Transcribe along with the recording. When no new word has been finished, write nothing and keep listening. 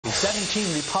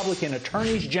17 Republican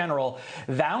attorneys general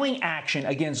vowing action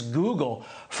against Google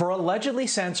for allegedly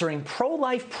censoring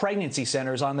pro-life pregnancy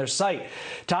centers on their site.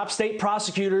 Top state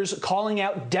prosecutors calling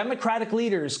out Democratic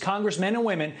leaders, congressmen and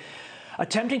women,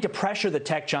 attempting to pressure the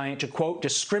tech giant to, quote,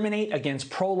 discriminate against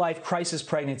pro-life crisis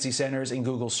pregnancy centers in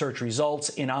Google search results,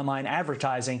 in online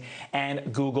advertising,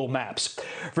 and Google Maps.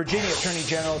 Virginia Attorney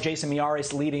General Jason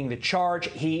Miyares leading the charge.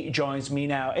 He joins me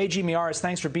now. AG Miyares,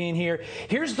 thanks for being here.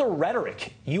 Here's the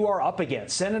rhetoric you are up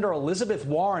against. Senator Elizabeth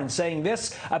Warren saying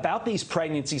this about these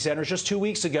pregnancy centers just 2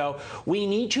 weeks ago: we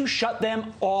need to shut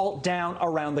them all down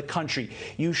around the country.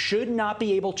 You should not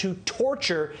be able to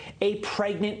torture a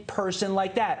pregnant person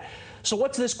like that. So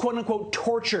what's this quote-unquote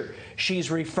torture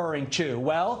she's referring to?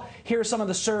 Well, here are some of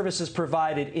the services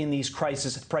provided in these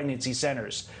crisis pregnancy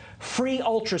centers: free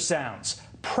ultrasounds,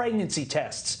 pregnancy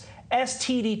tests,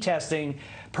 STD testing,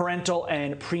 parental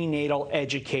and prenatal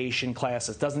education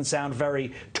classes. Doesn't sound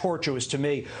very tortuous to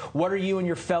me. What are you and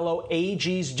your fellow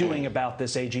AGs doing about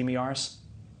this, AG Miyares?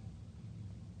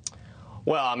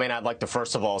 Well, I mean, I'd like to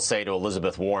first of all say to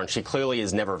Elizabeth Warren, she clearly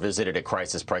has never visited a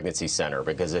crisis pregnancy center,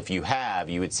 because if you have,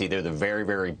 you would see they're the very,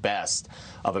 very best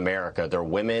of America. They're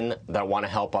women that want to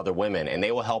help other women, and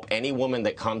they will help any woman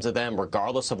that comes to them,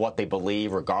 regardless of what they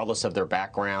believe, regardless of their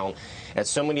background. And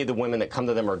so many of the women that come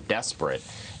to them are desperate.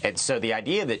 And so the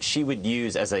idea that she would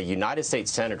use, as a United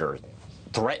States senator,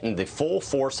 threaten the full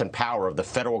force and power of the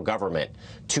federal government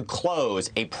to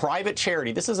close a private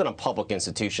charity. This isn't a public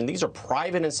institution. These are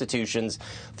private institutions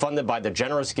funded by the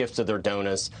generous gifts of their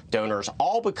donors,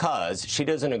 all because she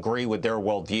doesn't agree with their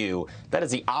worldview. That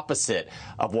is the opposite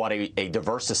of what a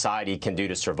diverse society can do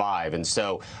to survive. And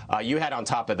so you had, on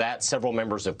top of that, several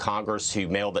members of Congress who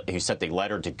sent a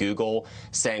letter to Google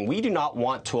saying, we do not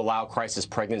want to allow crisis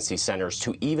pregnancy centers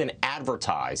to even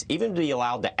advertise, even to be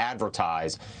allowed to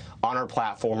advertise on our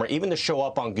platform, or even to show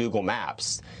up on Google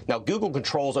Maps. Now, Google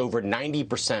controls over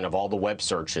 90% of all the web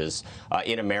searches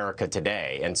in America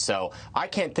today. And so I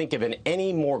can't think of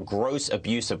any more gross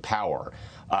abuse of power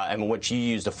in which you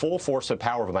use the full force of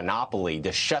power of a monopoly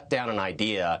to shut down an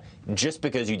idea just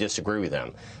because you disagree with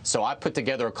them. So I put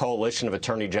together a coalition of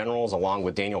attorney generals along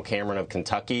with Daniel Cameron of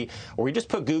Kentucky, where we just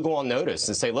put Google on notice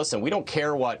and say, listen, we don't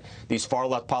care what these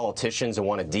far-left politicians who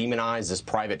want to demonize this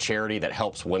private charity that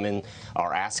helps women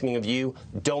are asking of you.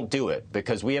 Don't do it,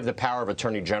 because we have the power of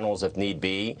attorney generals, if need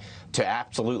be, to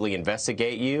absolutely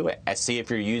investigate you, see if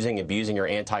you're abusing your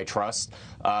antitrust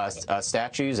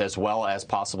statutes, as well as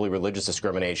possibly religious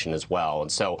discrimination as well.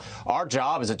 And so our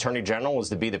job as attorney general is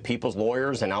to be the people's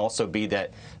lawyers and also be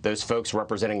those folks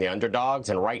representing the underdogs.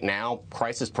 And right now,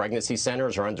 crisis pregnancy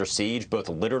centers are under siege, both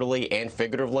literally and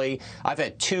figuratively. I've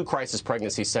had 2 crisis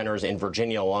pregnancy centers in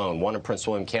Virginia alone, one in Prince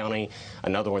William County,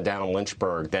 another one down in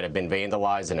Lynchburg, that have been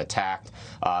vandalized and attacked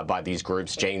by these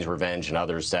groups, Jane's Revenge and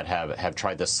others, that have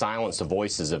tried to silence the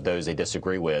voices of those they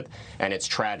disagree with. And it's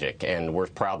tragic, and we're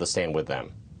proud to stand with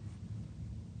them.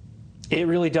 It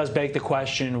really does beg the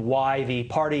question why the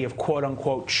party of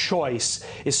quote-unquote choice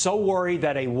is so worried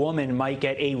that a woman might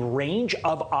get a range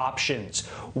of options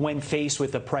when faced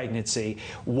with a pregnancy.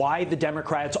 Why the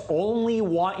Democrats only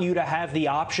want you to have the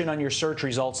option on your search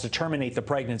results to terminate the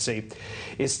pregnancy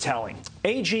is telling.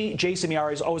 AG Jason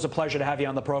Miyares, always a pleasure to have you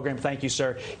on the program. Thank you,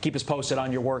 sir. Keep us posted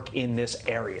on your work in this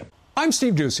area. I'm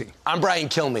Steve Doocy. I'm Brian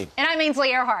Kilmeade. And I'm Ainsley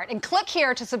Earhart. And click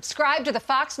here to subscribe to the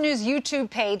Fox News YouTube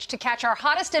page to catch our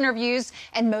hottest interviews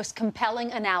and most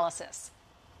compelling analysis.